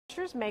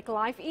Dishwashers make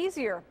life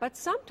easier, but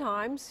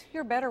sometimes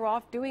you're better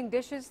off doing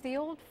dishes the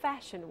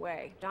old-fashioned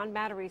way. John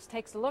Matarese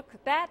takes a look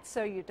at that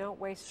so you don't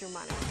waste your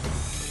money.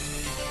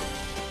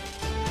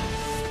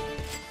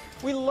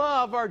 We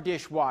love our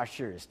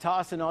dishwashers.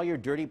 Toss in all your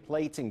dirty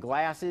plates and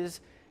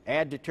glasses,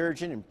 add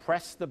detergent, and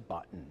press the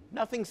button.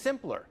 Nothing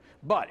simpler.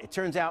 But it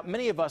turns out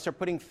many of us are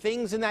putting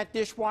things in that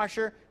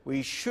dishwasher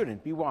we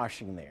shouldn't be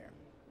washing there.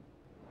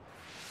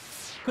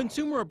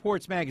 Consumer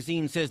Reports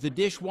magazine says the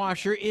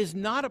dishwasher is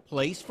not a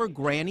place for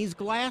Granny's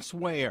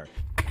glassware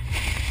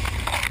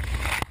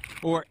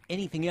or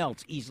anything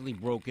else easily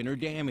broken or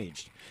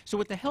damaged. So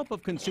with the help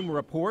of Consumer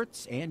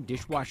Reports and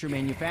dishwasher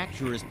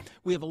manufacturers,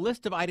 we have a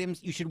list of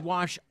items you should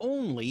wash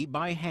only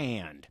by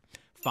hand.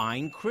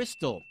 Fine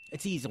crystal,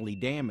 it's easily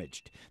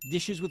damaged.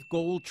 Dishes with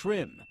gold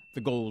trim,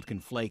 the gold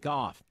can flake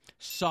off.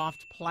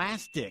 Soft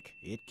plastic,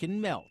 it can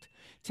melt.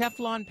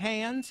 Teflon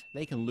pans,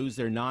 they can lose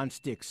their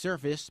non-stick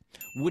surface.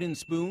 Wooden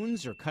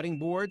spoons or cutting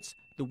boards,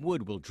 the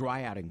wood will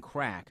dry out and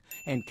crack.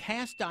 And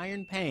cast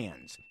iron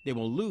pans, they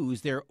will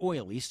lose their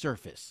oily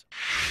surface.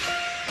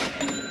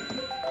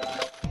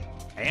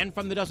 And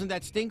from the Doesn't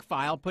That Stink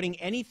file, putting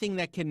anything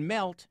that can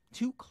melt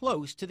too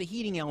close to the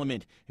heating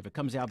element. If it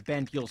comes out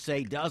bent, you'll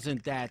say,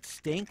 "Doesn't that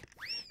stink?"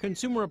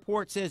 Consumer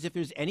Report says if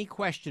there's any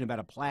question about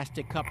a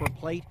plastic cup or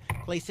plate,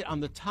 place it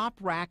on the top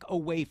rack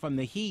away from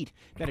the heat.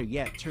 Better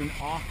yet, turn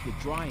off the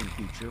drying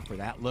feature for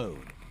that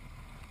load.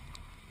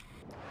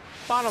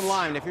 Bottom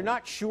line, if you're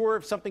not sure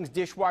if something's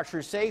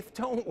dishwasher safe,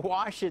 don't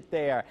wash it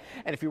there.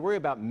 And if you worry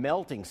about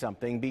melting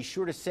something, be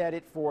sure to set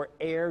it for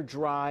air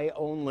dry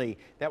only.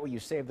 That way you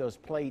save those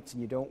plates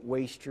and you don't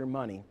waste your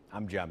money.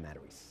 I'm John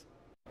Matarese.